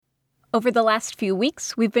Over the last few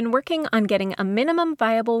weeks, we've been working on getting a minimum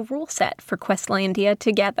viable rule set for Questlandia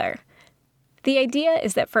together. The idea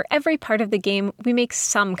is that for every part of the game, we make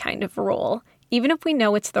some kind of rule, even if we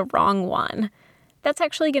know it's the wrong one. That's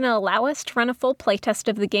actually going to allow us to run a full playtest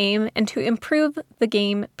of the game and to improve the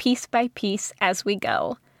game piece by piece as we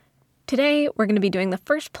go. Today, we're going to be doing the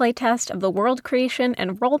first playtest of the world creation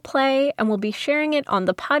and roleplay, and we'll be sharing it on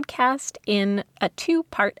the podcast in a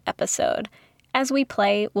 2-part episode. As we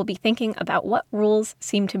play, we'll be thinking about what rules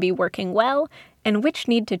seem to be working well and which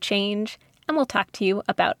need to change, and we'll talk to you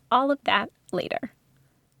about all of that later.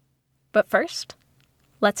 But first,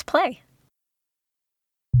 let's play.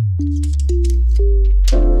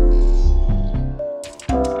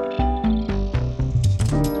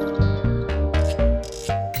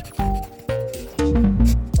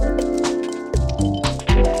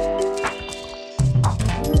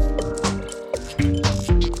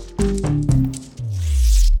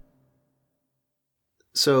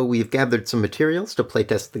 So we've gathered some materials to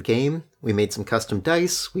playtest the game. We made some custom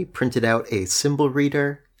dice. We printed out a symbol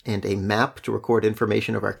reader and a map to record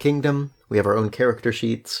information of our kingdom. We have our own character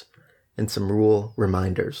sheets and some rule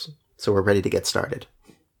reminders. So we're ready to get started.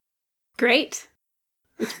 Great.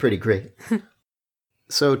 It's pretty great.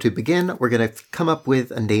 So to begin, we're going to come up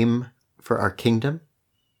with a name for our kingdom.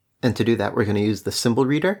 And to do that, we're going to use the symbol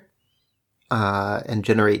reader and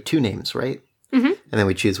generate 2 names, right? Mm-hmm. And then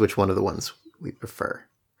we choose which one of the ones we prefer.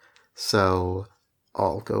 So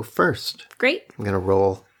I'll go first. Great. I'm going to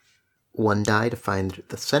roll 1 die to find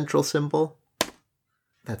the central symbol.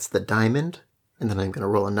 That's the diamond. And then I'm going to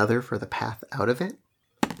roll another for the path out of it.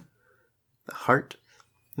 The heart.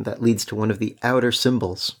 And that leads to one of the outer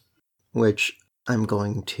symbols, which I'm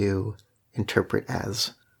going to interpret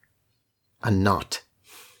as a knot.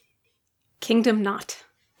 Kingdom Knot.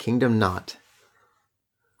 Kingdom knot.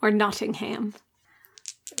 Or Nottingham.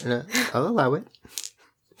 I'll allow it.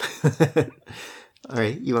 All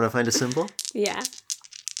right, you want to find a symbol? Yeah.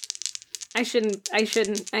 I shouldn't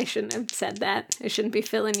have said that. I shouldn't be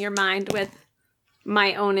filling your mind with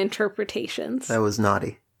my own interpretations. That was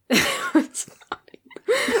naughty. It's naughty.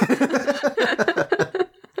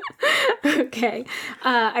 Okay.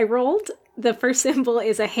 I rolled. The first symbol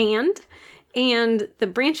is a hand, and the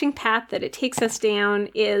branching path that it takes us down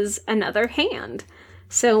is another hand.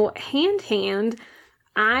 So hand,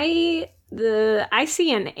 I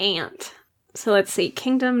see an ant. So let's see,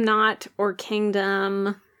 kingdom knot or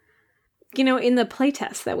kingdom. You know, in the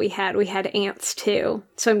playtest that we had ants too.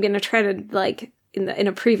 So I'm going to try to, like, in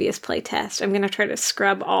a previous playtest, I'm going to try to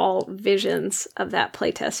scrub all visions of that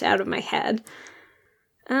playtest out of my head.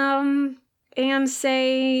 And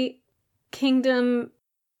say kingdom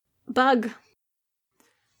bug.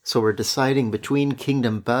 So we're deciding between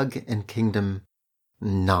kingdom bug and kingdom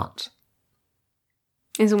knot.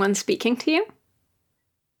 Is one speaking to you?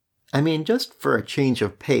 I mean, just for a change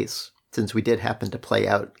of pace, since we did happen to play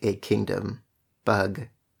out a kingdom bug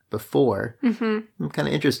before, I'm kind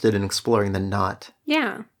of interested in exploring the knot.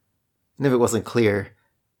 Yeah. And if it wasn't clear,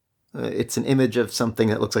 it's an image of something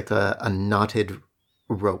that looks like a knotted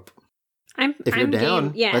rope. If you're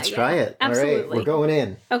down, let's try it. Absolutely. All right, we're going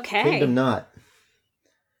in. Okay. Kingdom knot.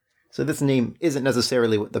 So this name isn't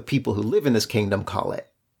necessarily what the people who live in this kingdom call it,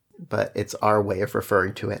 but it's our way of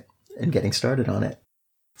referring to it and getting started on it.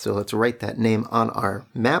 So let's write that name on our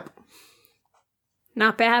map.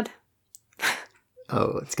 Not bad.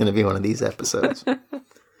 Oh, it's going to be one of these episodes.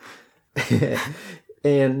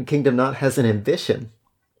 And Kingdom Knot has an ambition.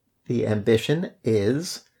 The ambition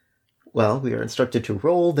is, well, we are instructed to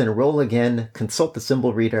roll, then roll again, consult the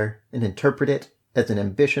symbol reader, and interpret it as an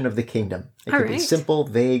ambition of the kingdom. It could be simple,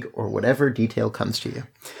 vague, or whatever detail comes to you.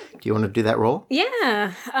 Do you want to do that roll?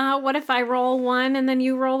 Yeah. What if I roll 1 and then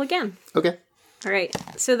you roll again? Okay. All right.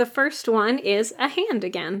 So the first one is a hand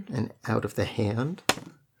again. And out of the hand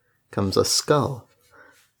comes a skull.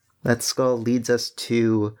 That skull leads us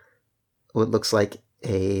to what looks like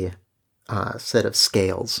a set of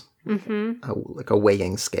scales, like a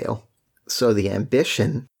weighing scale. So the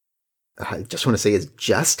ambition, I just want to say, is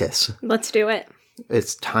justice. Let's do it.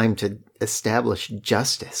 It's time to establish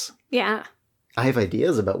justice. Yeah. I have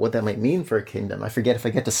ideas about what that might mean for a kingdom. I forget if I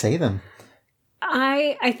get to say them.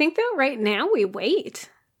 I think that right now we wait.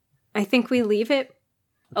 I think we leave it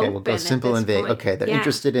Okay, open. we'll go simple and vague. Point. Okay, they're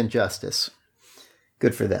interested in justice.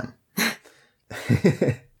 Good for them.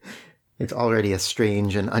 It's already a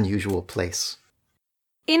strange and unusual place.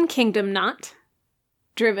 In Kingdom Knot,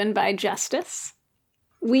 driven by justice,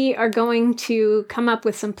 we are going to come up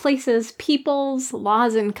with some places, peoples,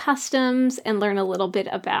 laws, and customs, and learn a little bit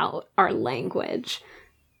about our language.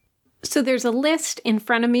 So there's a list in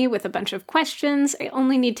front of me with a bunch of questions. I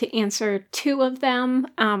only need to answer 2 of them.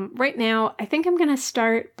 Right now, I think I'm going to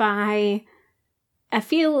start by, I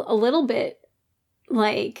feel a little bit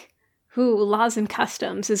like Laws and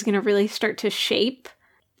Customs is going to really start to shape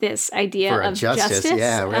this idea of justice.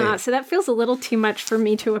 Yeah, right. So that feels a little too much for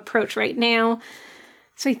me to approach right now.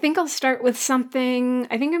 So I think I'll start with something.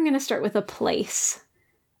 I think I'm going to start with a place.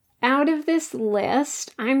 Out of this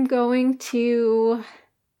list, I'm going to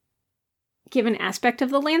give an aspect of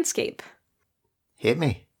the landscape. Hit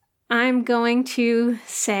me. I'm going to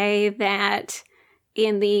say that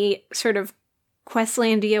in the sort of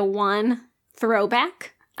Questlandia 1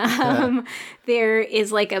 throwback, there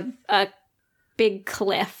is like a big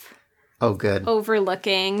cliff. Oh, good.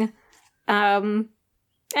 Overlooking. I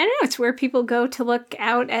don't know, it's where people go to look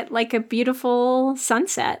out at like a beautiful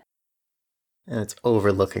sunset. And it's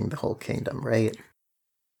overlooking the whole kingdom, right?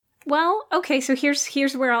 Well, okay, so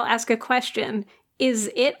here's where I'll ask a question. Is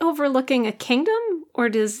it overlooking a kingdom, or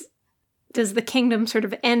does the kingdom sort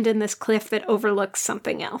of end in this cliff that overlooks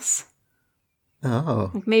something else?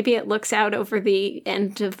 Oh. Maybe it looks out over the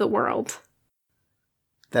end of the world.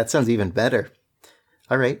 That sounds even better.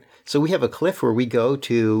 All right. So we have a cliff where we go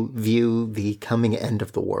to view the coming end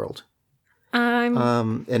of the world.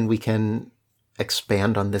 And we can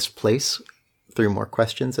expand on this place through more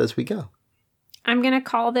questions as we go. I'm going to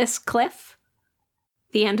call this cliff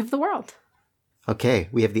the end of the world. Okay,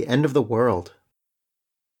 we have the end of the world.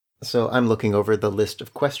 So I'm looking over the list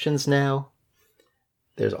of questions now.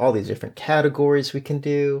 There's all these different categories we can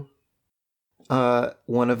do.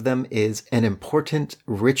 One of them is an important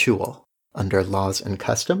ritual under Laws and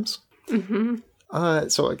Customs. Mm-hmm.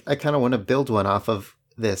 So I kind of want to build one off of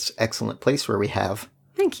this excellent place where we have.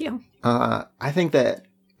 Thank you. I think that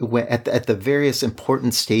at the various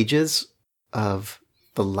important stages of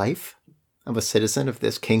the life of a citizen of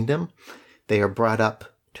this kingdom, they are brought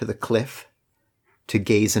up to the cliff to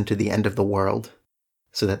gaze into the end of the world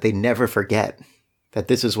so that they never forget that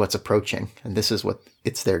this is what's approaching and this is what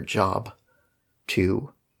it's their job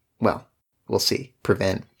to, well, we'll see,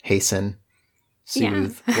 prevent, hasten,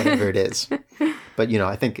 soothe, whatever it is. But,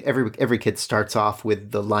 I think every kid starts off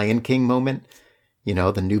with the Lion King moment.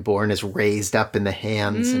 The newborn is raised up in the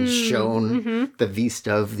hands and shown the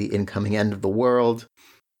vista of the incoming end of the world.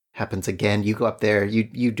 Happens again. You go up there,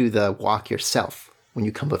 you do the walk yourself when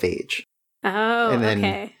you come of age. Oh, and then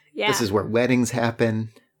okay. Yeah. This is where weddings happen.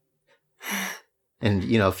 And,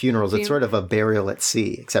 funerals, it's sort of a burial at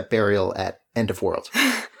sea, except burial at end of world.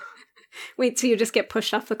 Wait, so you just get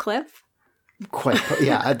pushed off the cliff? Quite,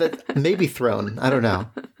 yeah. Maybe thrown. I don't know.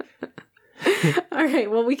 All right,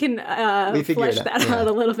 well, we can flesh that out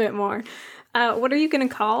a little bit more. What are you going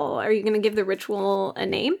to call? Are you going to give the ritual a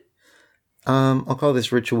name? I'll call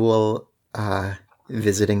this ritual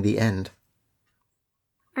Visiting the End.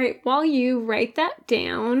 All right, while you write that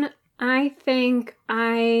down, I think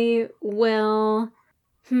I will...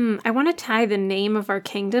 I want to tie the name of our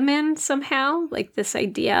kingdom in somehow, like this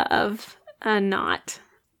idea of a knot.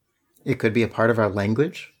 It could be a part of our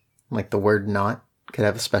language, like the word knot could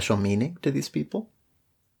have a special meaning to these people.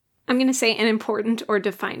 I'm going to say an important or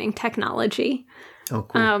defining technology. Oh,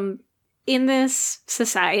 cool. In this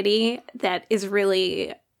society that is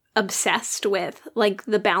really obsessed with like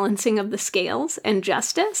the balancing of the scales and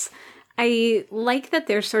justice, I like that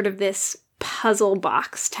there's sort of this puzzle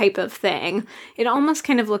box type of thing. It almost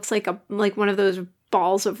kind of looks like one of those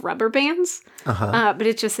balls of rubber bands, but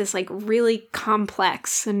it's just this like really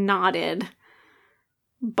complex knotted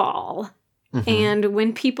ball. Mm-hmm. And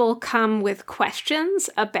when people come with questions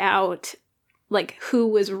about like who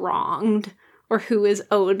was wronged or who is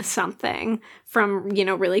owed something, from,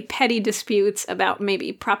 really petty disputes about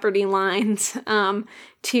maybe property lines,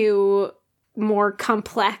 to more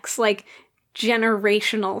complex, like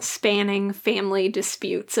generational spanning family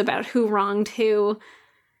disputes about who wronged who.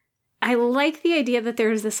 I like the idea that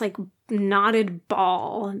there's this like knotted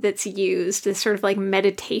ball that's used, this sort of like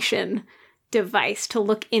meditation device to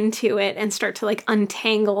look into it and start to like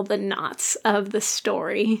untangle the knots of the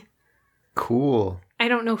story. Cool. I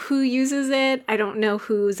don't know who uses it. I don't know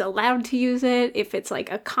who's allowed to use it. If it's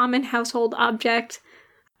like a common household object,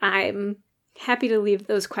 I'm happy to leave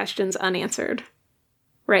those questions unanswered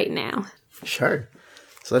right now. Sure.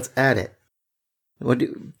 So let's add it. What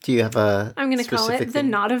do you have a I'm going to call it the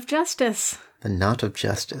Knot of Justice. The Knot of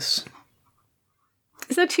Justice.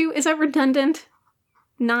 Is that redundant?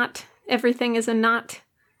 Not everything is a knot.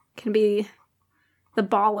 Can be the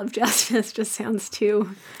ball of justice. Just sounds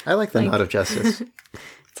too... I like the Knot of Justice.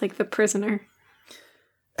 It's like the prisoner.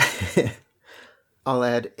 I'll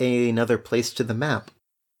add another place to the map.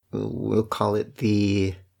 We'll call it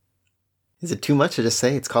the Is it too much to just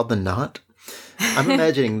say it's called the Knot? I'm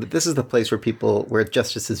imagining that this is the place where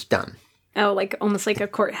justice is done. Oh, like almost like a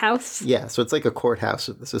courthouse? Yeah, so it's like a courthouse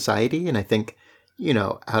of the society, and I think,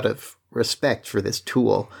 out of respect for this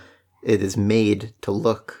tool, it is made to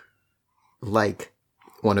look like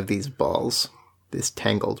one of these balls, this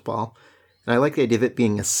tangled ball. And I like the idea of it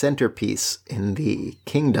being a centerpiece in the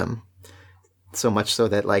kingdom, so much so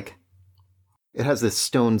that, it has this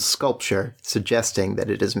stone sculpture suggesting that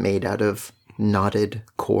it is made out of knotted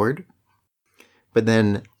cord. But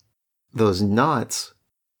then those knots,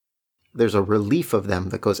 there's a relief of them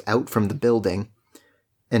that goes out from the building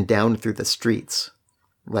and down through the streets,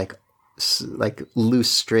 like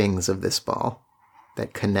loose strings of this ball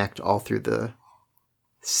that connect all through the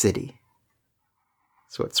city.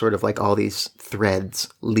 So it's sort of like all these threads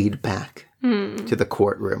lead back to the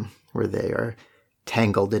courtroom where they are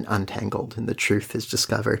tangled and untangled and the truth is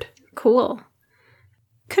discovered. Cool.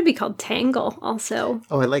 Could be called Tangle also.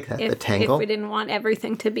 Oh, I like that. The tangle. If we didn't want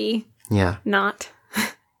everything to be not.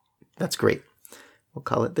 That's great. We'll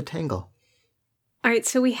call it the Tangle. All right,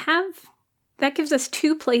 so that gives us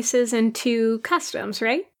 2 places and 2 customs,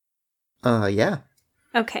 right? Yeah.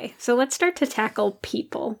 Okay, so let's start to tackle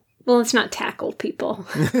people. Well, let's not tackle people.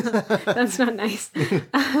 That's not nice.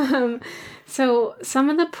 So some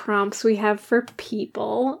of the prompts we have for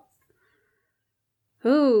people.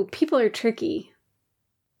 Ooh, people are tricky.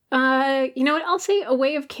 You know what? I'll say a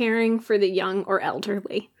way of caring for the young or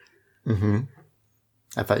elderly. Mm-hmm.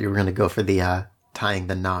 I thought you were going to go for the tying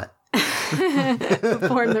the knot.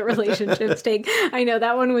 Form the relationship stake. I know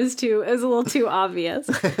that one was a little too obvious.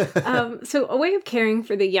 So a way of caring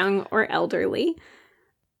for the young or elderly.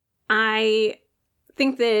 I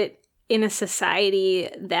think that in a society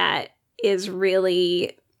that is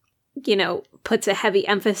really, puts a heavy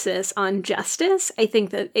emphasis on justice, I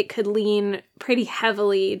think that it could lean pretty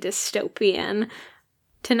heavily dystopian.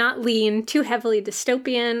 To not lean too heavily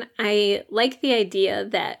dystopian, I like the idea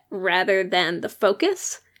that rather than the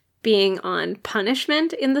focus being on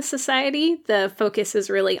punishment in the society, the focus is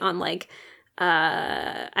really on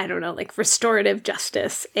restorative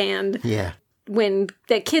justice. And when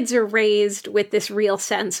the kids are raised with this real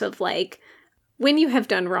sense of when you have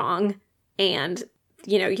done wrong and,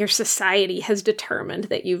 your society has determined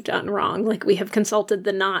that you've done wrong, we have consulted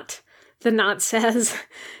the knot. The knot says,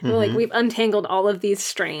 we've untangled all of these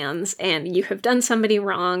strands and you have done somebody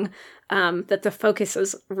wrong, that the focus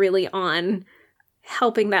is really on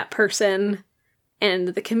helping that person and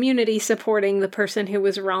the community supporting the person who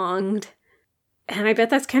was wronged. And I bet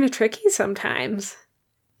that's kind of tricky sometimes.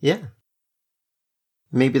 Yeah.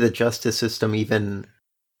 Maybe the justice system even,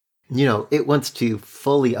 it wants to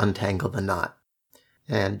fully untangle the knot.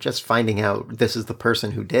 And just finding out this is the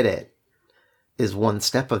person who did it is one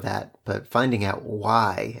step of that. But finding out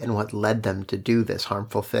why and what led them to do this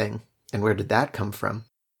harmful thing and where did that come from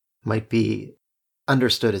might be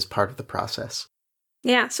understood as part of the process.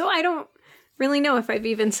 Yeah, so I don't really know if I've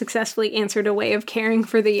even successfully answered a way of caring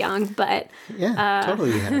for the young, but... Yeah,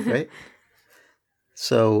 totally you have, right?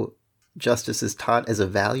 So justice is taught as a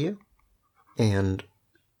value, and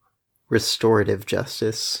restorative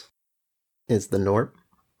justice is the norm.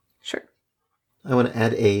 Sure. I want to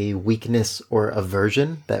add a weakness or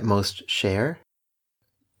aversion that most share.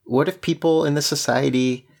 What if people in the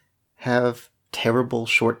society have terrible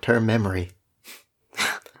short-term memory?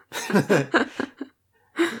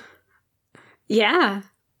 Yeah.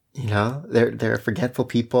 They're forgetful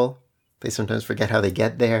people. They sometimes forget how they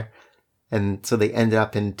get there. And so they end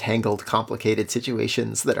up in tangled, complicated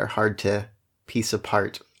situations that are hard to piece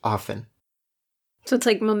apart often. So it's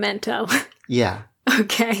like Memento. Yeah.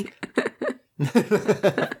 Okay.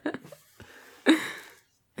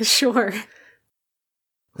 Sure.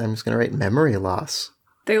 I'm just going to write memory loss.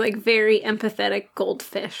 They're very empathetic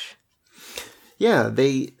goldfish. Yeah,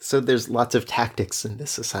 so there's lots of tactics in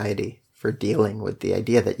this society for dealing with the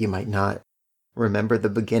idea that you might not remember the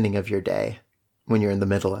beginning of your day when you're in the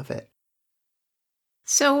middle of it.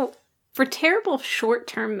 So, for terrible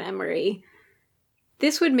short-term memory,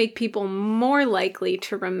 this would make people more likely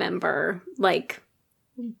to remember,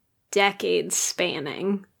 decades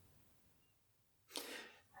spanning.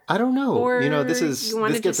 I don't know. Or this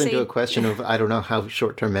gets into a question of, I don't know how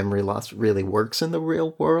short-term memory loss really works in the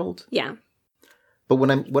real world. Yeah. But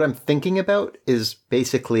what I'm thinking about is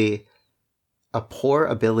basically a poor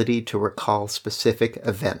ability to recall specific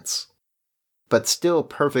events, but still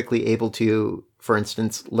perfectly able to, for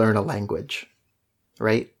instance, learn a language,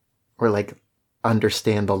 right? Or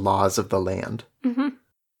understand the laws of the land. Mm-hmm.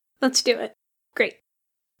 Let's do it. Great.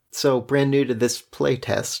 So brand new to this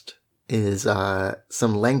playtest is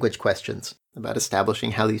some language questions about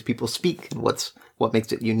establishing how these people speak and what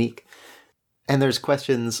makes it unique. And there's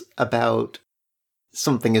questions about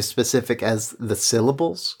something as specific as the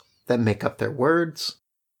syllables that make up their words,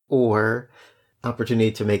 or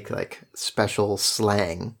opportunity to make like special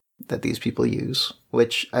slang that these people use,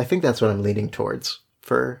 which I think that's what I'm leaning towards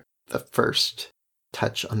for the first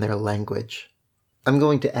touch on their language. I'm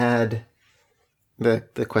going to add,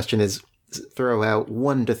 the question is, throw out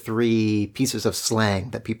 1 to 3 pieces of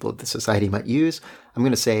slang that people of the society might use. I'm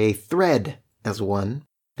going to say thread as one.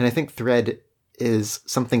 And I think thread is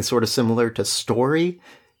something sort of similar to story,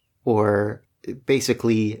 or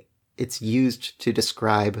basically it's used to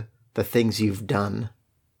describe the things you've done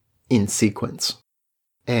in sequence.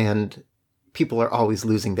 And people are always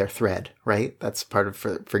losing their thread, right? That's part of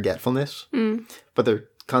forgetfulness. But they're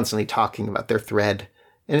constantly talking about their thread.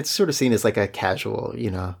 And it's sort of seen as like a casual,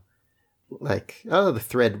 like, oh, the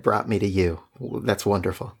thread brought me to you. That's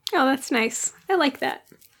wonderful. Oh, that's nice. I like that.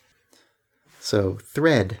 So,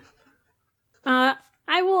 thread.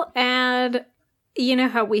 I will add, you know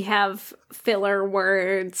how we have filler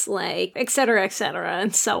words like et cetera,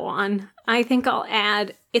 and so on. I think I'll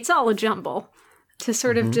add, it's all a jumble, to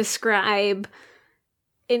sort of describe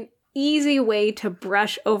an easy way to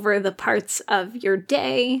brush over the parts of your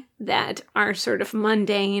day that are sort of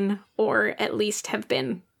mundane or at least have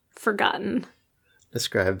been forgotten.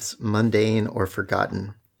 Describes mundane or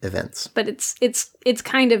forgotten events. But it's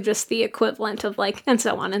kind of just the equivalent of like, and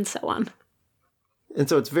so on and so on. And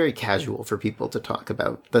so it's very casual for people to talk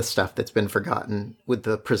about the stuff that's been forgotten with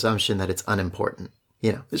the presumption that it's unimportant.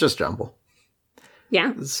 It's just jumble.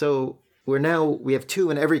 Yeah. So we have 2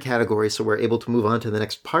 in every category, so we're able to move on to the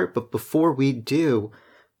next part. But before we do,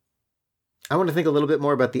 I want to think a little bit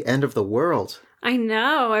more about the end of the world. I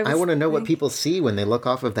know. I want to know what people see when they look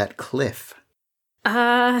off of that cliff.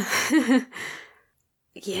 Yeah.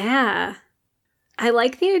 I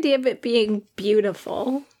like the idea of it being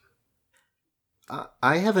beautiful.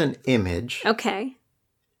 I have an image. Okay.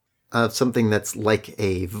 Of something that's like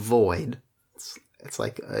a void. It's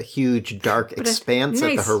like a huge dark expanse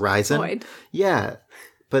at the horizon. Void. Yeah,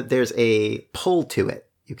 but there's a pull to it.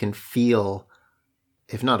 You can feel,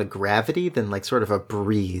 if not a gravity, then like sort of a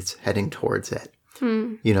breeze heading towards it.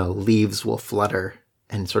 Leaves will flutter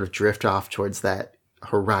and sort of drift off towards that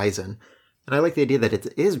horizon. And I like the idea that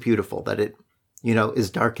it is beautiful, that it, is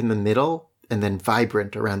dark in the middle and then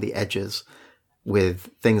vibrant around the edges, with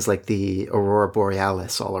things like the Aurora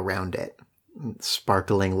Borealis all around it,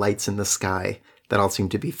 sparkling lights in the sky that all seem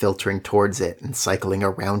to be filtering towards it and cycling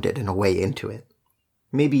around it and away into it.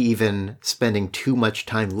 Maybe even spending too much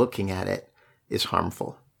time looking at it is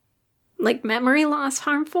harmful. Like memory loss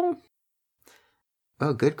harmful?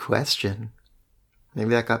 Oh, good question. Maybe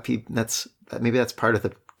that got people. Maybe that's part of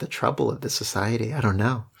the trouble of the society. I don't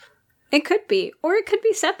know. It could be. Or it could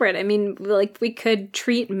be separate. I mean, like, we could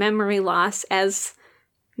treat memory loss as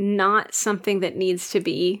not something that needs to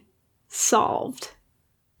be solved.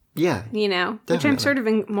 Yeah. Definitely. Which I'm sort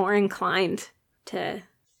of more inclined to.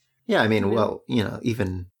 Yeah, I mean, well,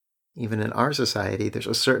 even in our society, there's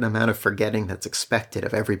a certain amount of forgetting that's expected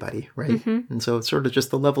of everybody, right? Mm-hmm. And so it's sort of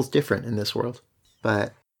just the level's different in this world.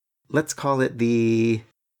 But let's call it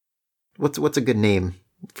what's a good name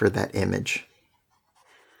for that image?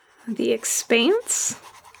 The Expanse?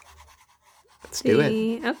 Let's do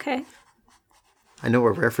it. Okay. I know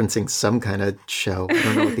we're referencing some kind of show. I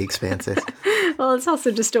don't know what The Expanse is. Well, it's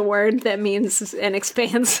also just a word that means an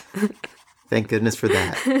expanse. Thank goodness for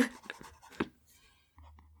that.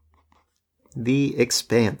 The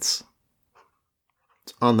Expanse.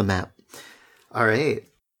 It's on the map. All right.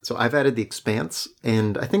 So I've added The Expanse,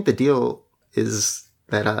 and I think the deal is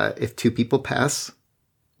that if 2 people pass,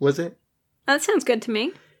 was it? That sounds good to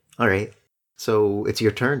me. All right. So it's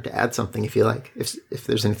your turn to add something if you like, if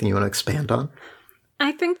there's anything you want to expand on.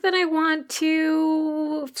 I think that I want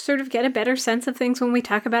to sort of get a better sense of things when we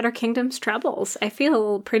talk about our kingdom's troubles. I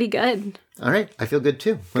feel pretty good. All right. I feel good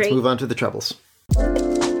too. Let's move on to the troubles.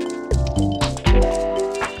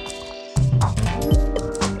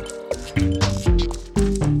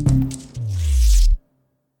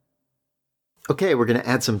 Okay, we're going to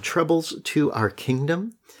add some troubles to our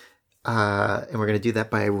kingdom. And we're going to do that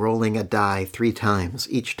by rolling a die 3 times.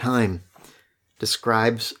 Each time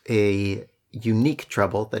describes a unique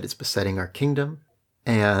trouble that is besetting our kingdom.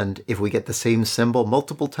 And if we get the same symbol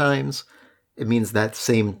multiple times, it means that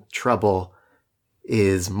same trouble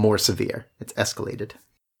is more severe. It's escalated.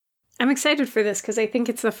 I'm excited for this because I think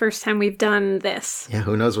it's the first time we've done this. Yeah,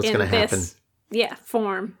 who knows what's going to happen.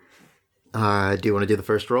 Form. Do you want to do the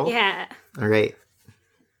first roll? Yeah. All right.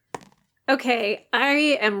 Okay,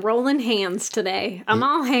 I am rolling hands today. I'm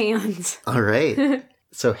all hands. All right.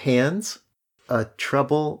 So hands,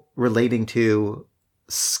 trouble relating to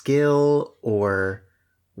skill or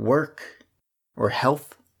work or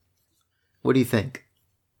health. What do you think?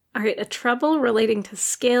 All right, a trouble relating to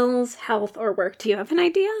skills, health, or work. Do you have an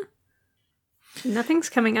idea? Nothing's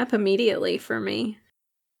coming up immediately for me.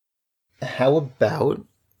 How about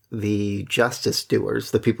the justice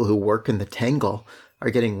doers, the people who work in the Tangle, are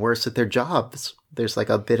getting worse at their jobs? There's like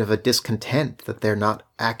a bit of a discontent that they're not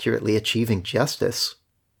accurately achieving justice.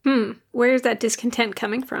 Where's that discontent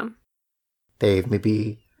coming from? They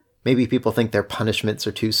maybe people think their punishments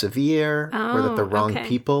are too severe, or that the wrong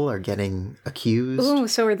people are getting accused. Ooh,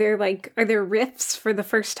 so are there rifts for the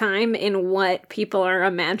first time in what people are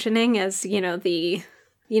imagining as, when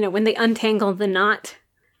they untangle the knot?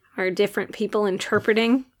 Are different people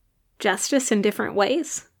interpreting justice in different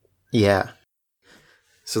ways? Yeah.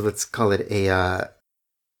 So let's call it a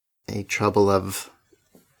trouble of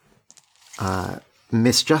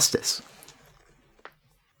misjustice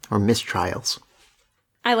or mistrials.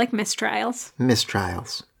 I like mistrials.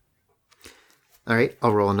 Mistrials. All right,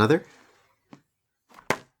 I'll roll another.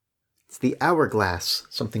 It's the hourglass,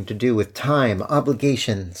 something to do with time,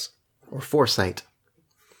 obligations, or foresight.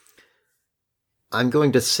 I'm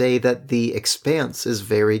going to say that the expanse is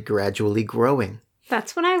very gradually growing.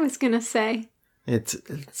 That's what I was going to say.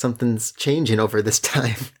 Something's changing over this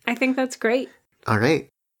time. I think that's great. All right.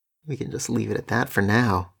 We can just leave it at that for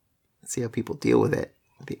now. Let's see how people deal with it.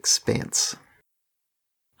 The expanse.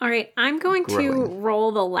 All right, I'm going to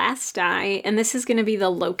roll the last die, and this is going to be the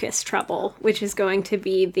locust trouble, which is going to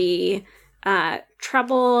be the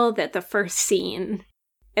trouble that the first scene,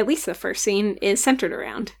 at least the first scene, is centered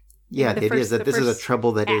around. Yeah, the idea is that this is a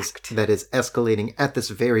trouble that is escalating at this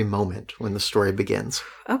very moment when the story begins.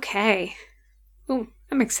 Okay. Ooh,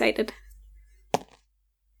 I'm excited.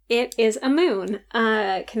 It is a moon,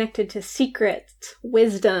 connected to secret,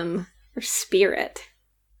 wisdom, or spirit.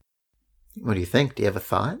 What do you think? Do you have a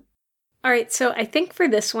thought? All right, so I think for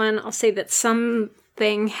this one, I'll say that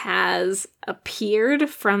something has appeared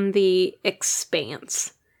from the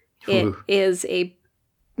expanse. It is a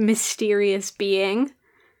mysterious being.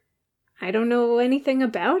 I don't know anything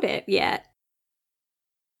about it yet.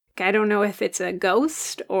 I don't know if it's a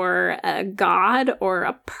ghost or a god or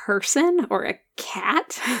a person or a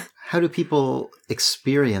cat. How do people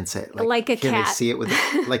experience it? Like a cat. Can they see it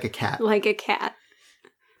like a cat? Like a cat.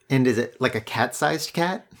 And is it like a cat-sized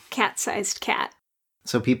cat? Cat-sized cat.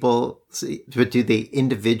 So people see, but do they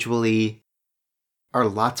individually, are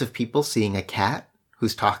lots of people seeing a cat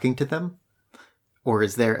who's talking to them? Or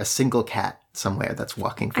is there a single cat somewhere that's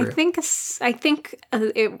walking through? I think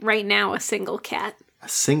right now a single cat. A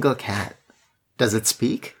single cat. Does it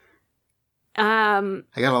speak? I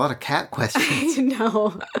got a lot of cat questions.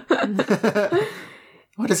 No.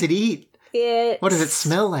 What does it eat? What does it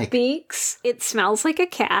smell like? It smells like a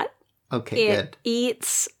cat. Okay, good. It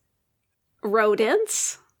eats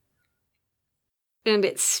rodents. And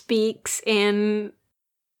it speaks in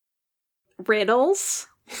riddles.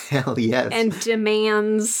 Hell yes. And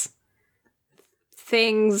demands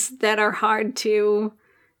things that are hard to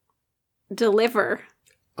deliver.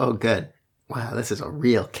 Oh, good. Wow, this is a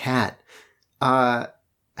real cat. Have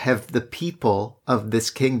the people of this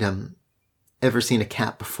kingdom ever seen a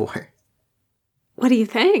cat before? What do you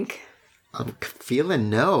think? I'm feeling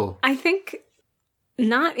no. I think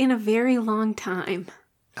not in a very long time.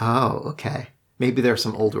 Oh, okay. Maybe there are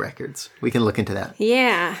some old records. We can look into that.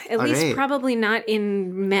 Yeah, at least probably not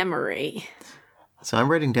in memory. So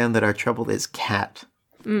I'm writing down that our trouble is cat.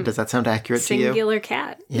 Does that sound accurate to you? Singular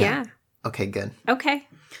cat. Yeah. Okay, good. Okay.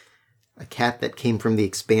 A cat that came from the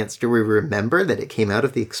expanse. Do we remember that it came out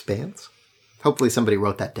of the expanse? Hopefully somebody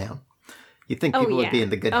wrote that down. You'd think people would be in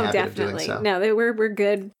the good habit definitely. of doing so. No, we're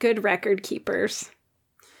good record keepers.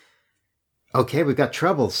 Okay, we've got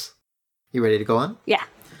troubles. You ready to go on? Yeah.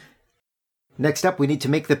 Next up, we need to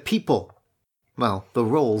make the people. Well, the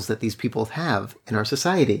roles that these people have in our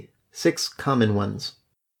society. 6 common ones.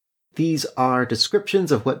 These are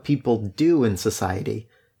descriptions of what people do in society,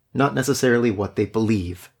 not necessarily what they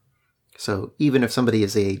believe. So even if somebody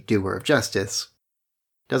is a doer of justice,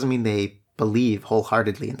 doesn't mean they believe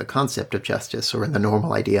wholeheartedly in the concept of justice or in the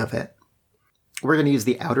normal idea of it. We're going to use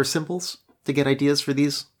the outer symbols to get ideas for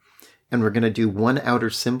these, and we're going to do one outer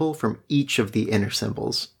symbol from each of the inner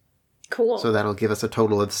symbols. Cool. So that'll give us a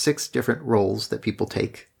total of 6 different roles that people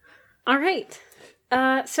take. All right.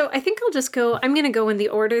 So I think I'm going to go in the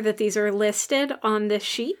order that these are listed on this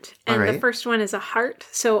sheet. And the first one is a heart.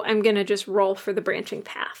 So I'm going to just roll for the branching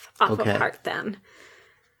path off of heart then.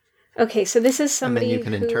 Okay, so this is And somebody then you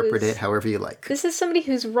can interpret it however you like. This is somebody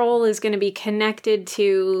whose role is going to be connected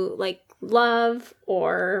to, like, love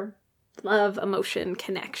or love, emotion,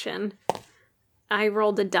 connection. I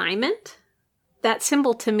rolled a diamond. That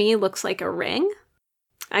symbol to me looks like a ring.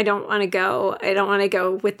 I don't want to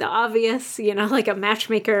go with the obvious, like a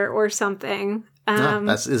matchmaker or something. No,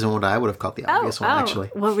 that isn't what I would have called the obvious one, actually.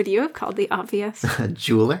 What would you have called the obvious? A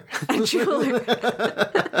jeweler. A jeweler.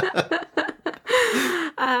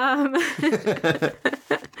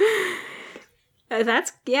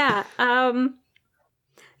 That's, yeah.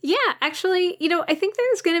 Yeah, actually, I think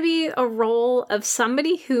there's going to be a role of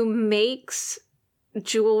somebody who makes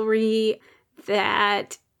jewelry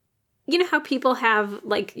that, how people have,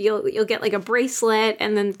 like, you'll get like a bracelet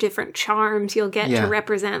and then different charms you'll get to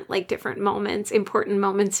represent like different moments, important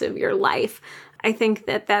moments of your life. I think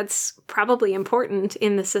that that's probably important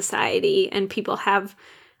in the society, and people have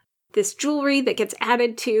this jewelry that gets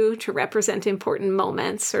added to represent important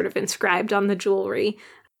moments, sort of inscribed on the jewelry.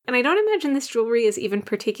 And I don't imagine this jewelry is even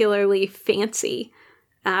particularly fancy,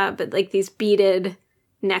 but like these beaded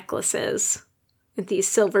necklaces with these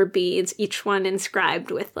silver beads, each one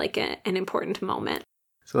inscribed with like an important moment.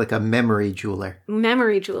 So like a memory jeweler.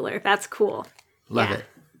 Memory jeweler. That's cool. Love it.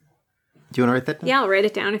 Do you want to write that down? Yeah, I'll write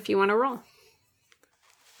it down if you want to roll.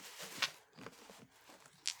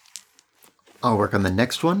 I'll work on the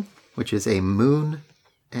next one, which is a moon,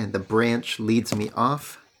 and the branch leads me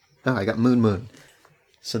off. Oh, I got moon.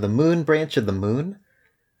 So the moon branch of the moon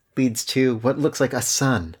leads to what looks like a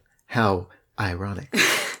sun. How ironic.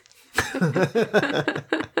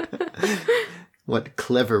 What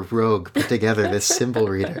clever rogue put together this symbol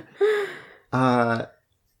reader.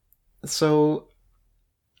 So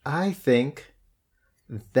I think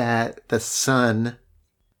that the sun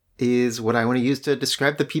is what I want to use to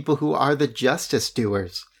describe the people who are the justice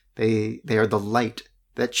doers. They are the light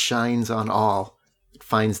that shines on all,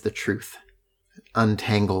 finds the truth,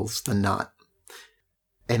 untangles the knot.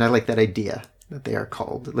 And I like that idea that they are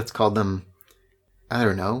called. Let's call them, I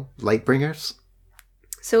don't know, light bringers?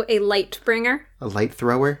 So a light bringer? A light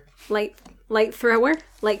thrower? Light thrower?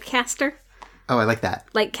 Light caster? Oh, I like that.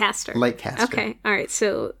 Light caster. Light caster. Okay, all right.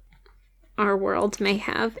 So our world may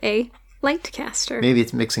have a light caster. Maybe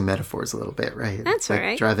it's mixing metaphors a little bit, right? That's like all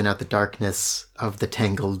right. Driving out the darkness of the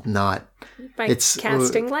tangled knot. By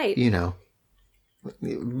casting light.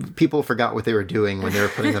 People forgot what they were doing when they were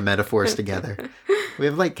putting the metaphors together. We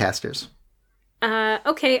have light casters.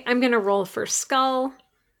 Okay, I'm going to roll for skull.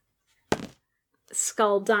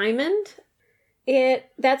 Skull diamond.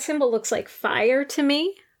 That symbol looks like fire to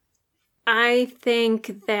me. I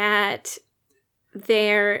think that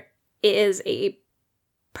there is a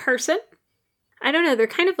person. I don't know, they're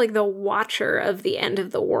kind of like the watcher of the end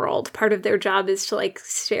of the world. Part of their job is to like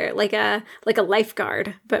stare like a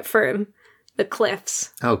lifeguard, but for the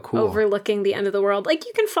cliffs. Oh, cool. Overlooking the end of the world. Like,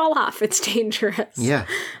 you can fall off. It's dangerous. Yeah.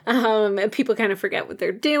 And people kind of forget what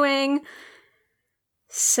they're doing.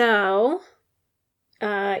 So,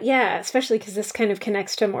 yeah, especially because this kind of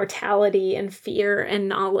connects to mortality and fear and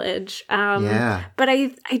knowledge. Yeah. But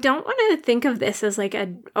I don't want to think of this as like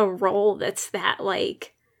a role that's that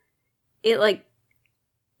like, it like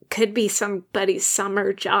could be somebody's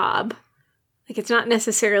summer job. Like, it's not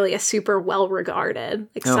necessarily a super well-regarded.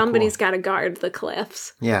 Like, somebody's got to guard the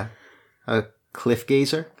cliffs. Yeah. A cliff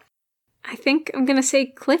gazer? I think I'm going to say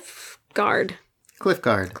cliff guard. Cliff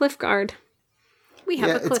guard. Cliff guard. We have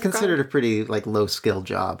a cliff guard. It's considered a pretty, like, low-skill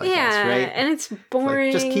job, I guess, right? And it's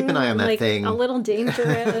boring. Like, just keep an eye on that thing. A little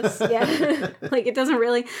dangerous. Yeah. Like, it doesn't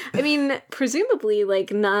really... I mean, presumably,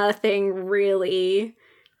 like, nothing really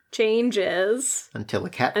changes. Until a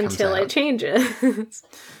cat comes out. Until it changes.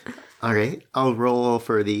 All right, I'll roll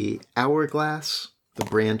for the hourglass. The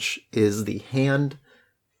branch is the hand.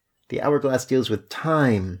 The hourglass deals with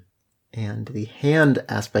time, and the hand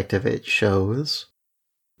aspect of it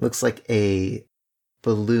looks like a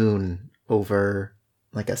balloon over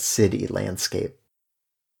like a city landscape.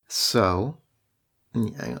 So,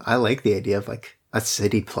 I like the idea of like a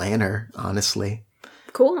city planner, honestly.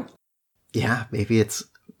 Cool. Yeah, maybe it's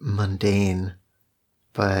mundane,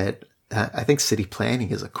 but... I think city planning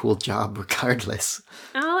is a cool job regardless.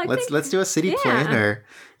 Oh, let's do a city planner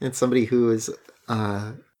and somebody who is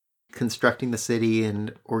constructing the city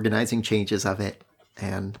and organizing changes of it.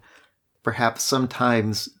 And perhaps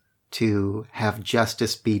sometimes to have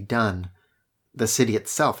justice be done, the city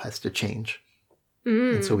itself has to change.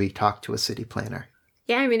 And so we talk to a city planner.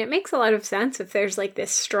 Yeah, I mean, it makes a lot of sense if there's like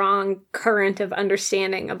this strong current of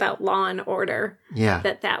understanding about law and order. Yeah.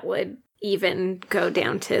 That would even go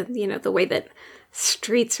down to, the way that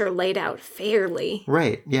streets are laid out fairly.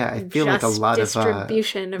 Right. Yeah, I feel like a Just lot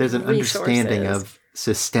distribution of of there's an understanding resources. of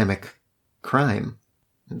systemic crime.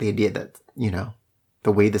 The idea that,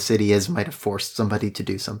 the way the city is might have forced somebody to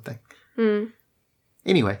do something.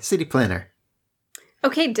 Anyway, city planner.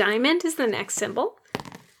 Okay, diamond is the next symbol.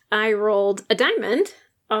 I rolled a diamond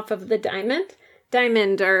off of the diamond.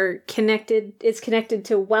 Diamond is connected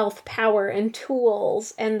to wealth, power, and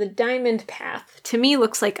tools, and the diamond path to me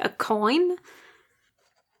looks like a coin.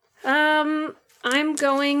 I'm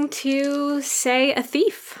going to say a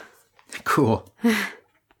thief. Cool.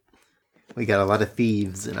 We got a lot of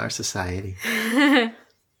thieves in our society.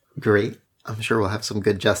 Great. I'm sure we'll have some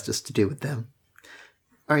good justice to do with them.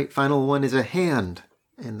 All right, final one is a hand.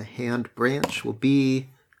 And the hand branch will be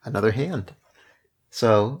another hand.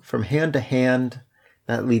 So from hand to hand,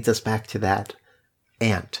 that leads us back to that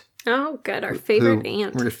ant. Oh, good. Our favorite who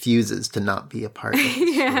ant. refuses to not be a part of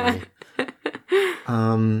the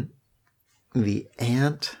story. The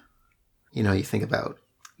ant, you think about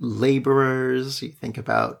laborers, you think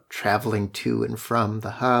about traveling to and from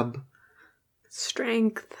the hub.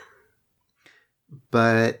 Strength.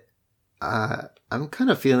 But I'm kind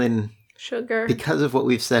of feeling, Sugar. because of what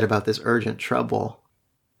we've said about this urgent trouble,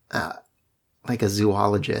 like a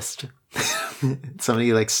zoologist. Somebody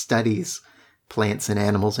who studies plants and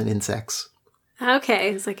animals and insects.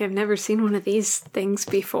 Okay, it's like I've never seen one of these things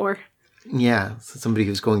before. Yeah, so somebody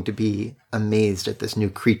who's going to be amazed at this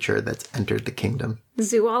new creature that's entered the kingdom.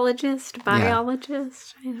 Zoologist?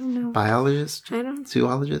 Biologist? I don't know. Biologist? I don't...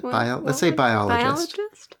 Zoologist? Let's say biologist.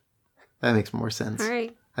 Biologist? That makes more sense. All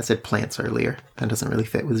right. I said plants earlier. That doesn't really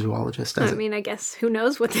fit with zoologist, does I mean, I guess who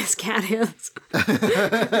knows what this cat is?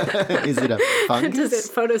 Is it a fungus? Does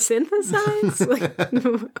it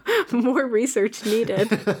photosynthesize? More research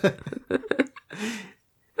needed.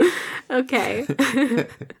 Okay. I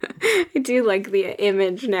do like the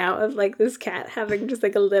image now of this cat having just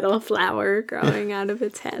a little flower growing out of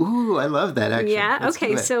its head. Ooh, I love that actually. Yeah,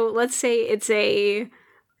 okay, so let's say it's a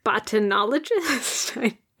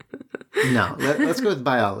botanologist. No, let's go with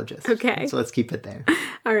biologist. Okay. So let's keep it there.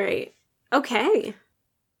 All right. Okay.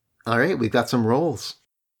 All right, we've got some roles.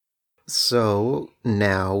 So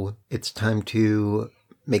now it's time to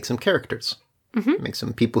make some characters. Mm-hmm. Make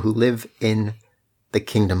some people who live in the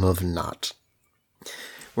Kingdom of Not.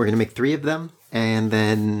 We're going to make 3 of them, and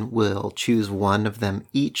then we'll choose one of them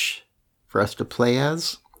each for us to play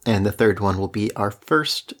as, and the third one will be our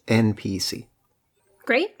first NPC.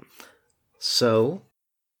 Great. So,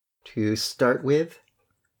 to start with,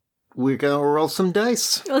 we're going to roll some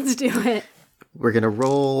dice. Let's do it. We're going to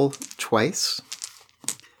roll twice.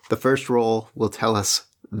 The first roll will tell us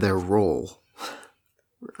their role.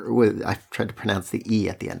 I tried to pronounce the E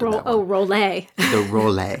at the end of that one. Oh, rolle. The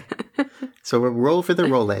rolle. So we'll roll for the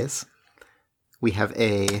rolles. We have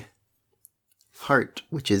a heart,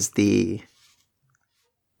 which is the...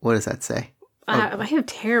 What does that say? I have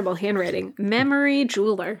terrible handwriting. Memory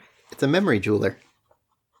jeweler. It's a memory jeweler.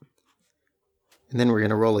 And then we're going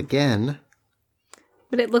to roll again.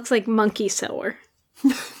 But it looks like monkey sewer.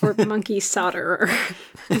 Or monkey solderer.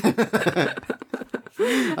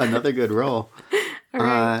 Another good roll. All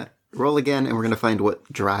right. Roll again, and we're going to find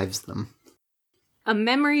what drives them. A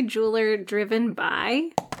memory jeweler driven by...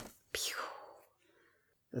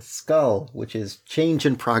 The skull, which is change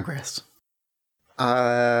and progress.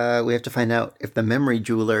 We have to find out if the memory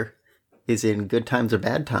jeweler is in good times or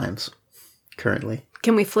bad times currently.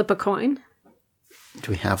 Can we flip a coin?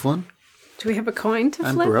 Do we have one? Do we have a coin to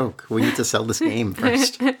flip? I'm broke. We need to sell this game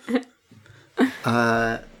first. Here,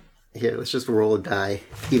 let's just roll a die.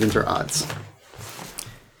 Evens or odds?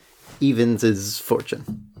 Evens is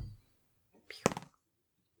fortune.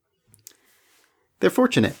 They're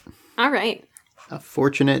fortunate. All right. A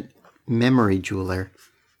fortunate memory jeweler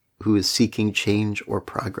who is seeking change or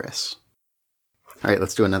progress. All right,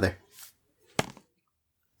 let's do another.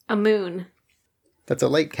 A moon. That's a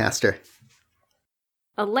light caster.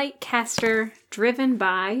 A light caster driven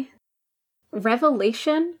by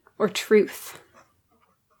revelation or truth.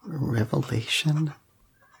 Revelation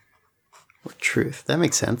or truth. That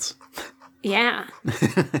makes sense. Yeah.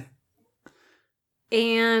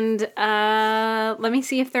 And let me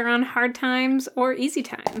see if they're on hard times or easy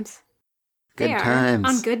times. Good times.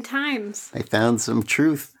 On good times. I found some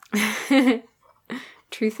truth.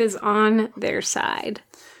 Truth is on their side.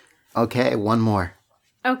 Okay, one more.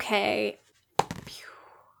 Okay.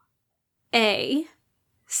 A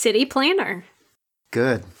city planner.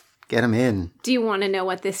 Good. Get him in. Do you want to know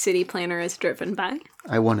what this city planner is driven by?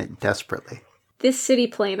 I want it desperately. This city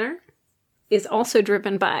planner is also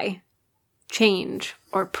driven by change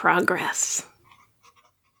or progress.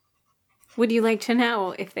 Would you like to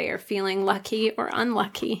know if they are feeling lucky or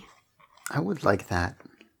unlucky? I would like that.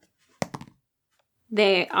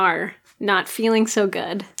 They are not feeling so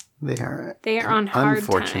good. They are on hard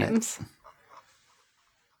unfortunate. times.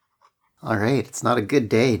 All right, it's not a good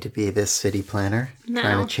day to be this city planner. No.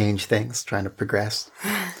 Trying to change things, trying to progress.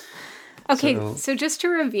 Okay, so just to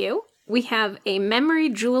review, we have a memory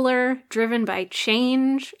jeweler driven by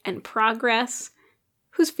change and progress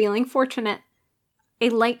who's feeling fortunate. A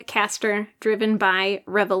light caster driven by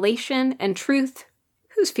revelation and truth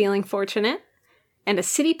who's feeling fortunate. And a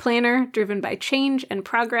city planner driven by change and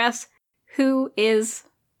progress who is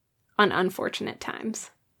on unfortunate times.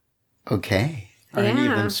 Okay. Are any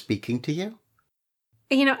of them speaking to you?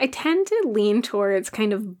 You know, I tend to lean towards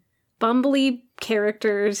kind of bumbly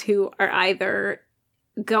characters who are either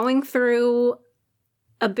going through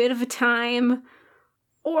a bit of a time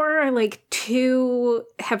or like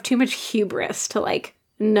have too much hubris to like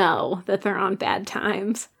know that they're on bad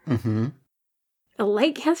times. Mm-hmm. A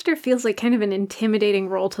light caster feels like kind of an intimidating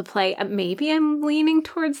role to play. Maybe I'm leaning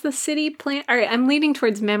towards the city plan. All right, I'm leaning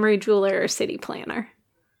towards memory jeweler or city planner.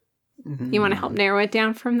 Mm-hmm. You want to help narrow it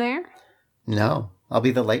down from there? No, I'll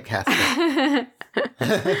be the light caster.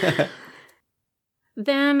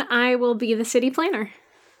 Then I will be the city planner.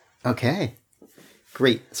 Okay,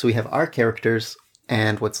 great. So we have our characters,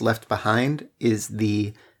 and what's left behind is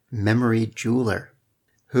the memory jeweler,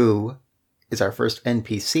 who is our first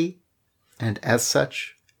NPC, and as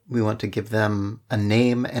such, we want to give them a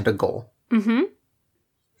name and a goal. Mm-hmm.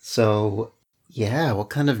 So, yeah, what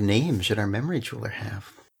kind of name should our memory jeweler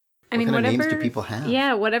have? What kind of names do people have?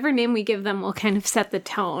 Yeah, whatever name we give them will kind of set the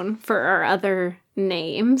tone for our other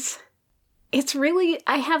names. It's really,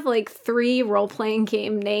 I have like 3 role-playing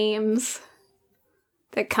game names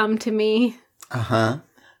that come to me. Uh-huh.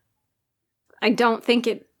 I don't think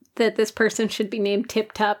that this person should be named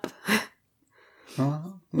Tip Tup.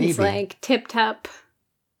 Well, maybe. It's like Tip Tup,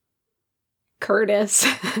 Curtis.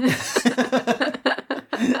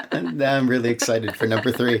 I'm really excited for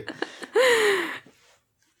number 3.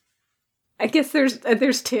 I guess there's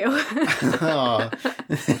 2. Oh.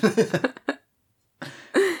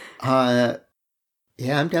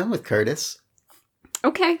 Yeah, I'm down with Curtis.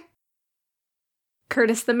 Okay.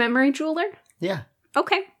 Curtis the memory jeweler? Yeah.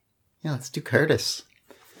 Okay. Yeah, let's do Curtis.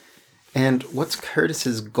 And what's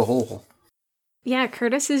Curtis's goal? Yeah,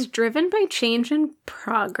 Curtis is driven by change and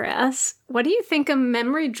progress. What do you think a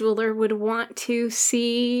memory jeweler would want to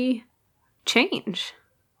see change?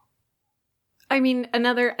 I mean,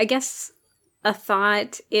 a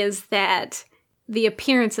thought is that the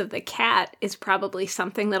appearance of the cat is probably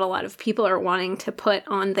something that a lot of people are wanting to put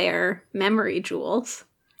on their memory jewels.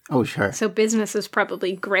 Oh, sure. So business is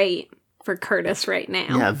probably great for Curtis right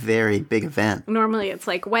now. Yeah, very big event. Normally it's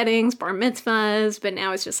like weddings, bar mitzvahs, but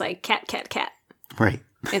now it's just like cat, cat, cat. Right.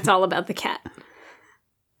 It's all about the cat.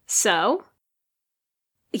 So,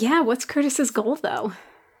 yeah, what's Curtis's goal, though?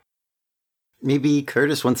 Maybe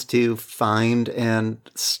Curtis wants to find and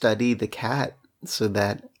study the cat so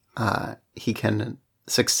that he can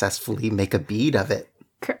successfully make a bead of it.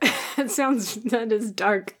 That is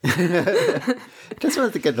dark. Just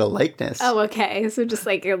want to get the likeness. Oh, okay. So just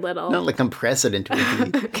like a little... Not like compress it into a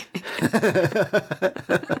bead.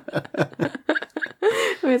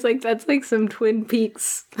 I was like, that's like some Twin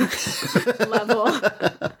Peaks level.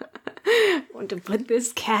 I want to put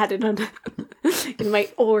this cat in my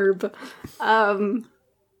orb. So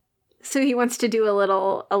he wants to do a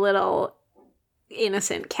little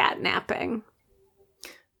innocent catnapping.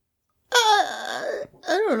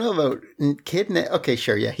 I don't know about kidnap. Okay,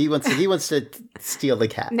 sure. Yeah, he wants to steal the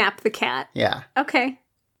cat. Nap the cat. Yeah. Okay.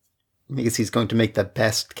 Because he's going to make the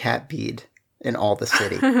best cat bead in all the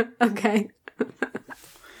city. Okay.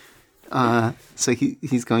 So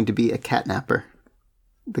he's going to be a catnapper.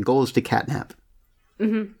 The goal is to catnap.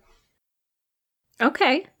 Mm-hmm.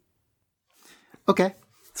 Okay. Okay.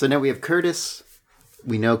 So now we have Curtis.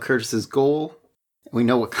 We know Curtis's goal. We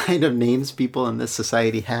know what kind of names people in this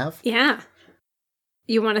society have. Yeah.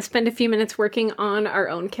 You want to spend a few minutes working on our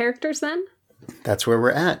own characters then? That's where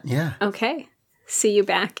we're at, yeah. Okay. See you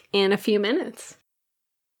back in a few minutes.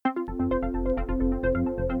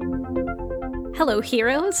 Hello,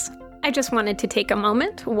 heroes. I just wanted to take a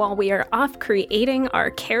moment while we are off creating our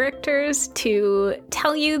characters to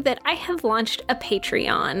tell you that I have launched a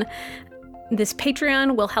Patreon. This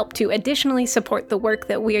Patreon will help to additionally support the work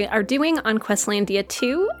that we are doing on Questlandia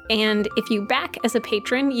 2, and if you back as a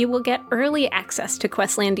patron, you will get early access to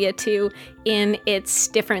Questlandia 2 in its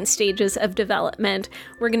different stages of development.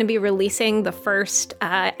 We're going to be releasing the first,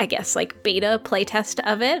 beta playtest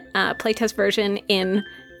of it, playtest version in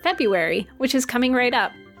February, which is coming right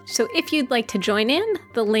up. So if you'd like to join in,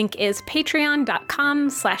 the link is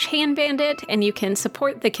patreon.com/handbandit, and you can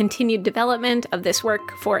support the continued development of this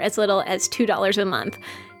work for as little as $2 a month.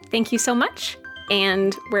 Thank you so much,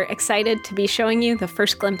 and we're excited to be showing you the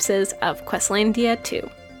first glimpses of Questlandia 2.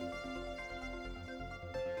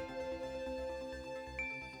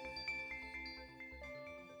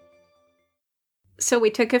 So we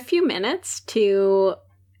took a few minutes to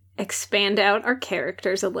expand out our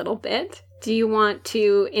characters a little bit. Do you want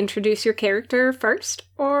to introduce your character first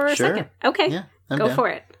or second? Okay, yeah, go down for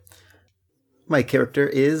it. My character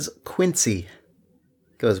is Quincy.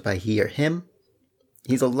 Goes by he or him.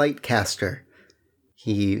 He's a light caster.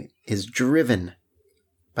 He is driven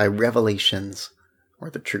by revelations or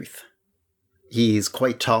the truth. He's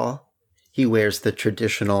quite tall. He wears the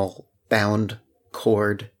traditional bound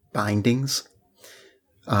cord bindings.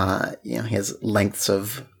 He has lengths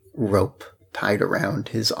of rope tied around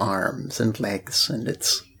his arms and legs, and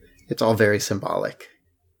it's all very symbolic.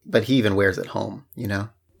 But he even wears it home,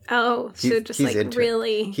 Oh, so just like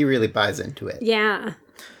really... He really buys into it. Yeah.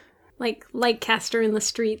 Like Lightcaster in the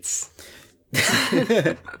streets.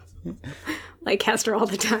 Lightcaster all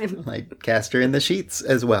the time. Lightcaster in the sheets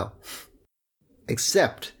as well.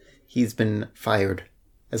 Except he's been fired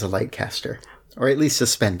as a Lightcaster, or at least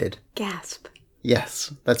suspended. Gasp.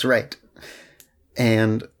 Yes, that's right.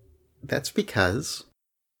 And that's because,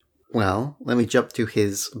 well, let me jump to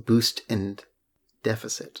his boost and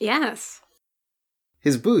deficit. Yes.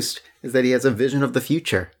 His boost is that he has a vision of the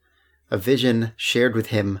future, a vision shared with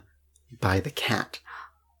him by the cat.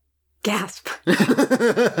 Gasp.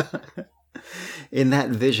 In that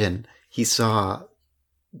vision, he saw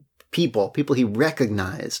people he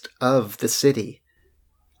recognized of the city,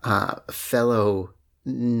 fellow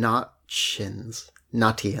Nottians.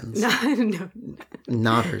 No.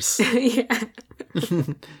 Notters. Yeah.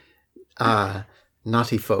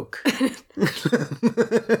 Naughty folk.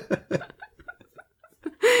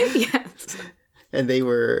 Yes. And they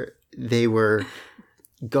were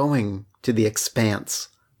going to the expanse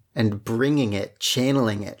and bringing it,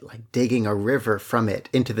 channeling it, like digging a river from it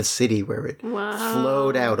into the city where it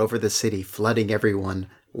flowed out over the city, flooding everyone,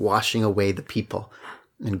 washing away the people,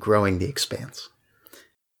 and growing the expanse.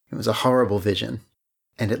 It was a horrible vision,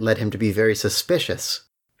 and it led him to be very suspicious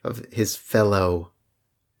of his fellow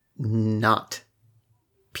not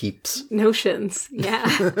peeps. Notions, yeah.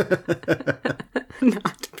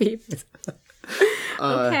 Not peeps.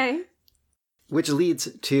 Okay. Which leads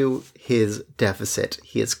to his deficit.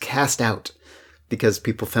 He is cast out because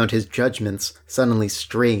people found his judgments suddenly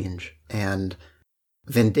strange and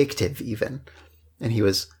vindictive even. And he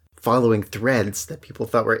was following threads that people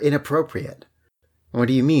thought were inappropriate. What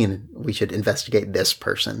do you mean we should investigate this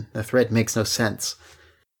person? The thread makes no sense.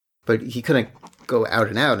 But he couldn't go out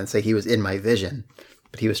and say he was in my vision.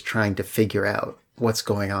 But he was trying to figure out what's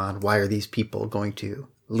going on. Why are these people going to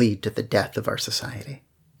lead to the death of our society?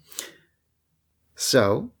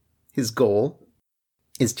 So, his goal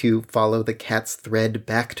is to follow the cat's thread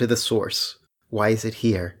back to the source. Why is it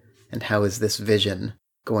here? And how is this vision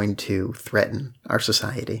going to threaten our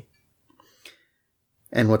society?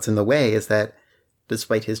 And what's in the way is that,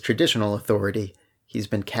 despite his traditional authority, he's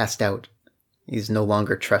been cast out. He's no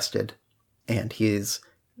longer trusted. And he's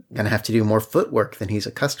going to have to do more footwork than he's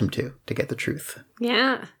accustomed to get the truth.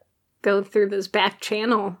 Yeah. Go through this back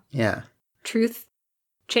channel. Yeah. Truth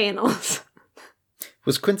channels.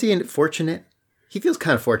 Was Quincy fortunate? He feels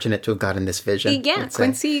kind of fortunate to have gotten this vision. Yeah,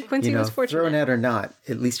 Quincy was fortunate. Thrown out or not,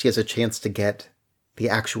 at least he has a chance to get the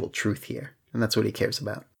actual truth here. And that's what he cares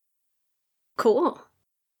about. Cool.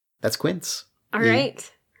 That's Quince. All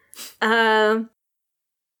right. My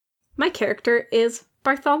character is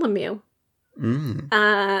Bartholomew.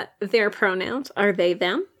 Their pronouns are they,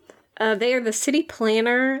 them. They are the city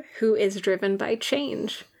planner who is driven by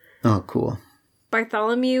change. Oh, cool.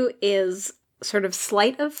 Bartholomew is sort of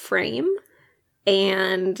slight of frame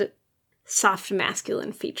and soft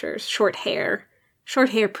masculine features. Short hair,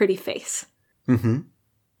 pretty face. Mm-hmm.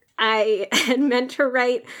 I had meant to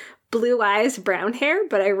write blue eyes, brown hair,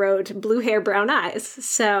 but I wrote blue hair, brown eyes.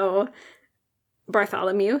 So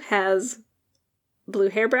Bartholomew has blue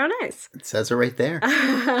hair, brown eyes. It says it right there.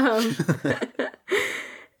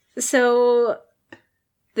 So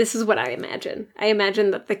this is what I imagine. I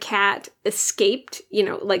imagine that the cat escaped,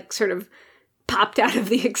 sort of popped out of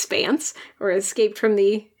the expanse or escaped from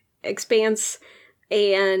the expanse.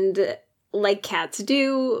 And like cats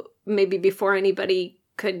do, maybe before anybody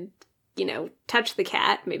could, touch the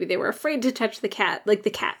cat, maybe they were afraid to touch the cat. Like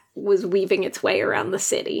the cat was weaving its way around the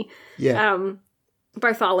city. Yeah.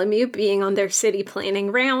 Bartholomew, being on their city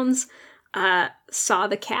planning rounds, saw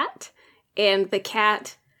the cat, and the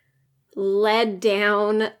cat led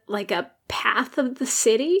down like a path of the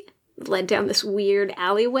city, led down this weird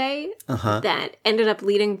alleyway that ended up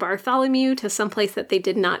leading Bartholomew to someplace that they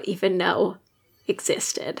did not even know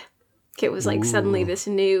existed. It was like suddenly this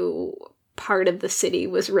new part of the city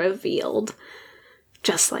was revealed.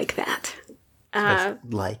 Just like that.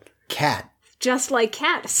 Like Cat. Just like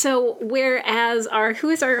Cat. So whereas who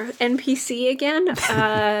is our NPC again?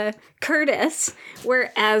 Curtis.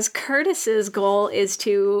 Whereas Curtis's goal is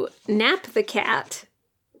to nap the cat,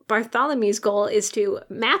 Bartholomew's goal is to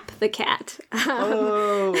map the cat.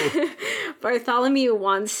 Bartholomew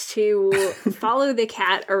wants to follow the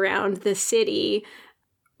cat around the city,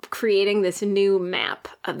 creating this new map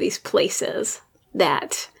of these places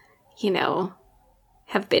that,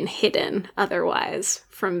 have been hidden otherwise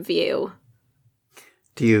from view.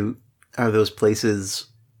 Are those places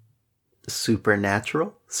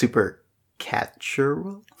supernatural? Super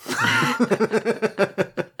catchural?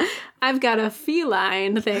 I've got a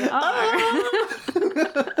feline they are.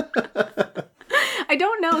 I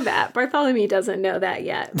don't know that. Bartholomew doesn't know that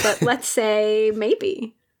yet, but let's say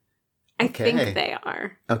maybe. I think they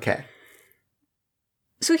are. Okay.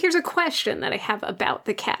 So here's a question that I have about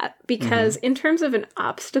the cat, because in terms of an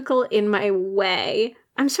obstacle in my way,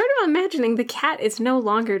 I'm sort of imagining the cat is no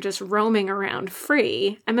longer just roaming around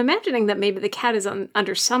free. I'm imagining that maybe the cat is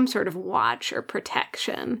under some sort of watch or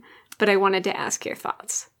protection, but I wanted to ask your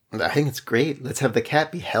thoughts. I think it's great. Let's have the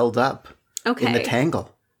cat be held up in the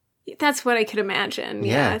tangle. That's what I could imagine.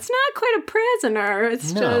 Yeah. It's not quite a prisoner.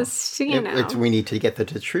 It's just, we need to get the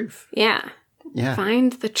truth. Yeah. Yeah.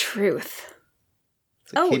 Find the truth.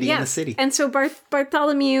 It's a kitty in the city. And so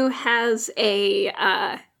Bartholomew has a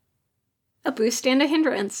boost and a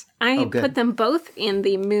hindrance. I put them both in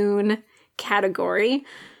the moon category.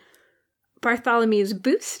 Bartholomew's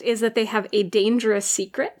boost is that they have a dangerous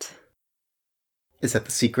secret. Is that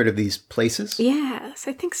the secret of these places? Yes,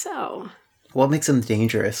 I think so. What makes them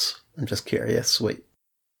dangerous? I'm just curious what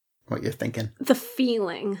you're thinking. The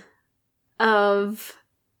feeling of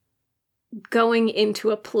going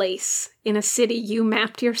into a place in a city you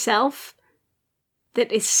mapped yourself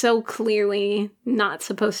that is so clearly not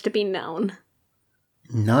supposed to be known.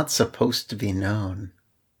 Not supposed to be known.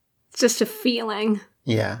 It's just a feeling.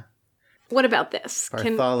 Yeah. What about this?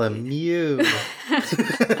 Bartholomew.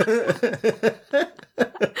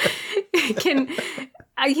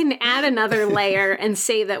 I can add another layer and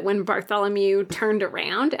say that when Bartholomew turned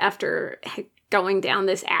around after going down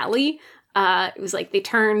this alley, it was like they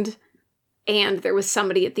turned and there was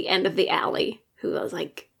somebody at the end of the alley who was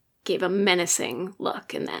like, gave a menacing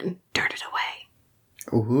look and then darted away.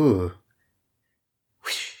 Ooh.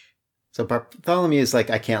 So Bartholomew is like,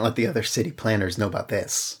 I can't let the other city planners know about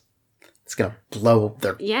this. It's gonna blow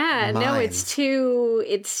their minds. No,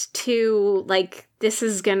 it's too like this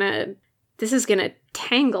is gonna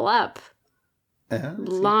tangle up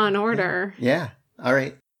Law and Order. Yeah. All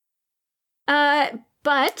right.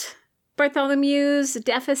 But Bartholomew's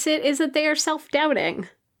deficit is that they are self-doubting.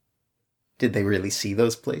 Did they really see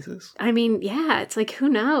those places? I mean, yeah, it's like, who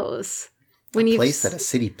knows? When a place that a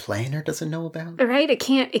city planner doesn't know about? Right, it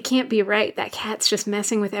can't be right. That cat's just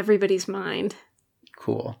messing with everybody's mind.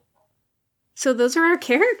 Cool. So those are our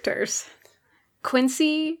characters.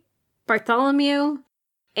 Quincy, Bartholomew,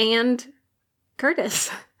 and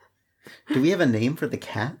Curtis. Do we have a name for the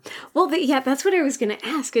cat? Well, that's what I was going to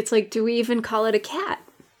ask. It's like, do we even call it a cat?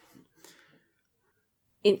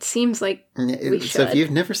 It seems like we should. So if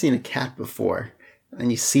you've never seen a cat before,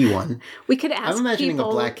 and you see one, we could ask. I'm imagining a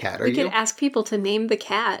black cat. We could ask people to name the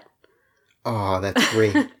cat. Oh, that's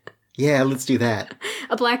great. Yeah, let's do that.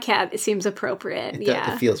 A black cat, it seems appropriate.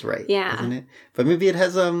 It feels right. Yeah, doesn't it? But maybe it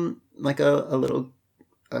has like a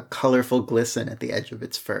colorful glisten at the edge of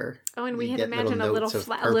its fur. Oh, and we had imagined a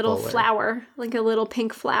little flower, like a little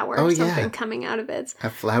pink flower or something coming out of it.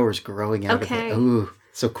 A flower's growing out of it. Ooh,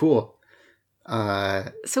 so cool.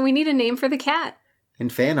 So we need a name for the cat.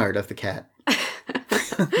 And fan art of the cat.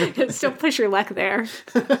 Still push your luck there.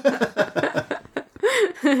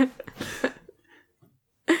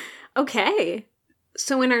 Okay.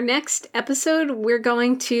 So in our next episode, we're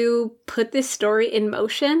going to put this story in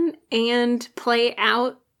motion and play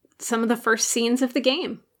out some of the first scenes of the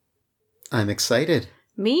game. I'm excited.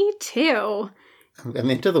 Me too. I'm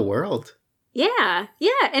into the world. Yeah.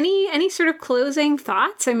 Any sort of closing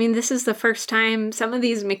thoughts? I mean, this is the first time some of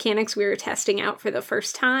these mechanics we were testing out for the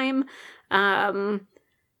first time. I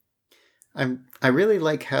really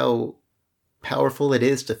like how powerful it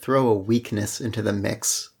is to throw a weakness into the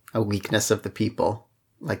mix, a weakness of the people.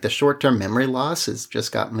 Like the short-term memory loss has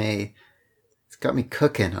just got me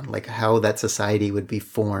cooking on like how that society would be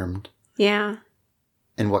formed. Yeah.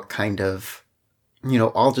 and what kind of,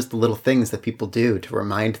 all just the little things that people do to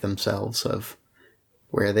remind themselves of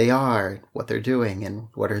where they are, what they're doing, and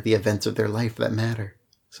what are the events of their life that matter.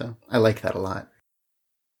 So I like that a lot.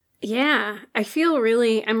 Yeah,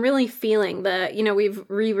 I'm really feeling we've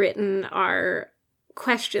rewritten our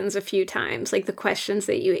questions a few times, like the questions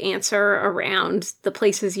that you answer around the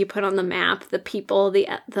places you put on the map, the people,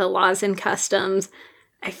 the laws and customs.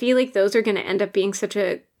 I feel like those are going to end up being such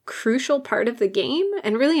a crucial part of the game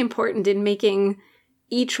and really important in making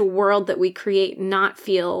each world that we create not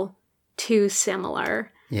feel too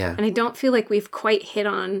similar. Yeah. And I don't feel like we've quite hit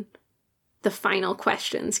on the final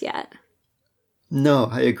questions yet. No,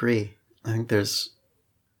 I agree. I think there's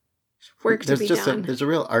work to be done. There's a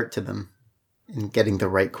real art to them in getting the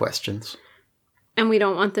right questions. And we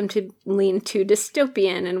don't want them to lean too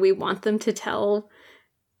dystopian, and we want them to tell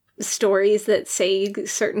stories that say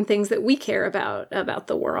certain things that we care about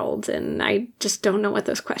the world. And I just don't know what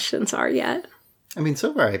those questions are yet. I mean,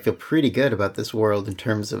 so far I feel pretty good about this world in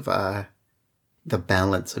terms of the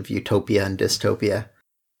balance of utopia and dystopia.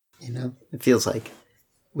 It feels like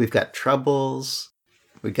we've got troubles,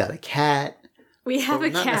 we've got a cat. We have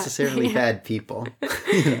a cat. Not necessarily bad people.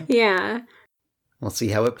 Yeah. We'll see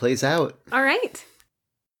how it plays out. All right.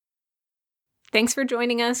 Thanks for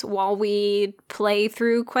joining us while we play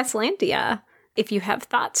through Questlandia. If you have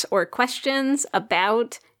thoughts or questions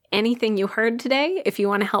about anything you heard today, if you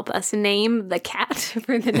want to help us name the cat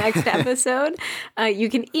for the next episode, you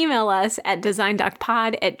can email us at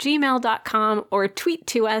designdocpod@gmail.com or tweet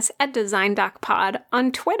to us at designdocpod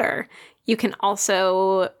on Twitter. You can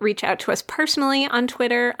also reach out to us personally on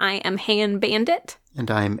Twitter. I am Han Bandit.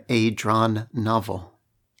 And I'm A Drawn Novel.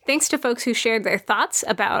 Thanks to folks who shared their thoughts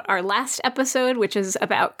about our last episode, which is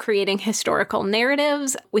about creating historical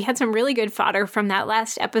narratives. We had some really good fodder from that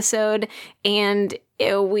last episode, and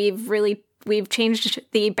we've changed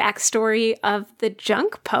the backstory of the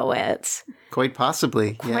junk poets. Quite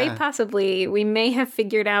possibly. Quite possibly. We may have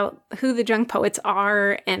figured out who the junk poets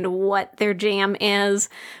are and what their jam is.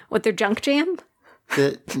 What their junk jam?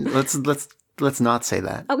 Let's not say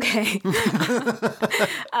that. Okay.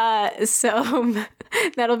 So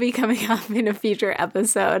that'll be coming up in a future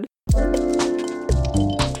episode.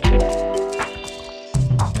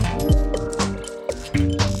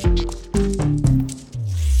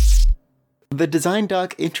 The Design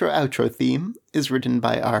Doc intro-outro theme is written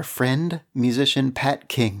by our friend, musician Pat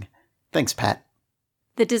King. Thanks, Pat.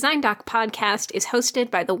 The Design Doc podcast is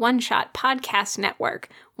hosted by the One Shot Podcast Network.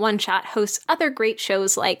 One Shot hosts other great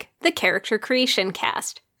shows like the Character Creation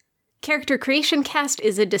Cast. Character Creation Cast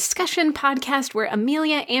is a discussion podcast where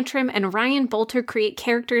Amelia Antrim and Ryan Bolter create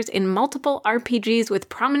characters in multiple RPGs with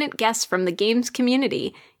prominent guests from the games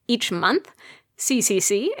community. Each month,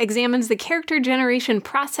 CCC examines the character generation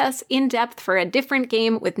process in depth for a different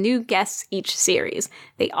game with new guests each series.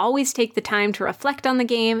 They always take the time to reflect on the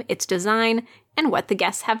game, its design, and what the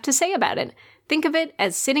guests have to say about it. Think of it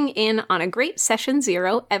as sitting in on a great Session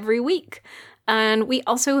Zero every week. And we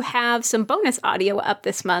also have some bonus audio up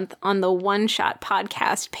this month on the One Shot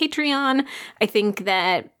Podcast Patreon. I think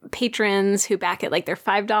that patrons who back at their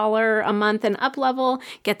 $5 a month and up level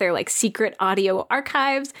get their secret audio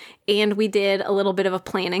archives. And we did a little bit of a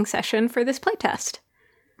planning session for this playtest.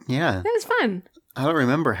 Yeah. That was fun. I don't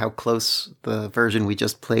remember how close the version we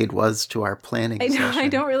just played was to our planning session. I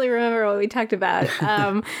don't really remember what we talked about,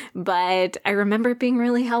 but I remember it being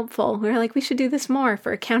really helpful. We were like, we should do this more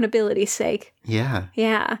for accountability's sake. Yeah.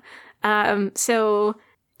 Yeah. So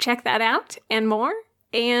check that out and more.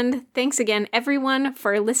 And thanks again, everyone,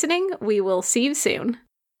 for listening. We will see you soon.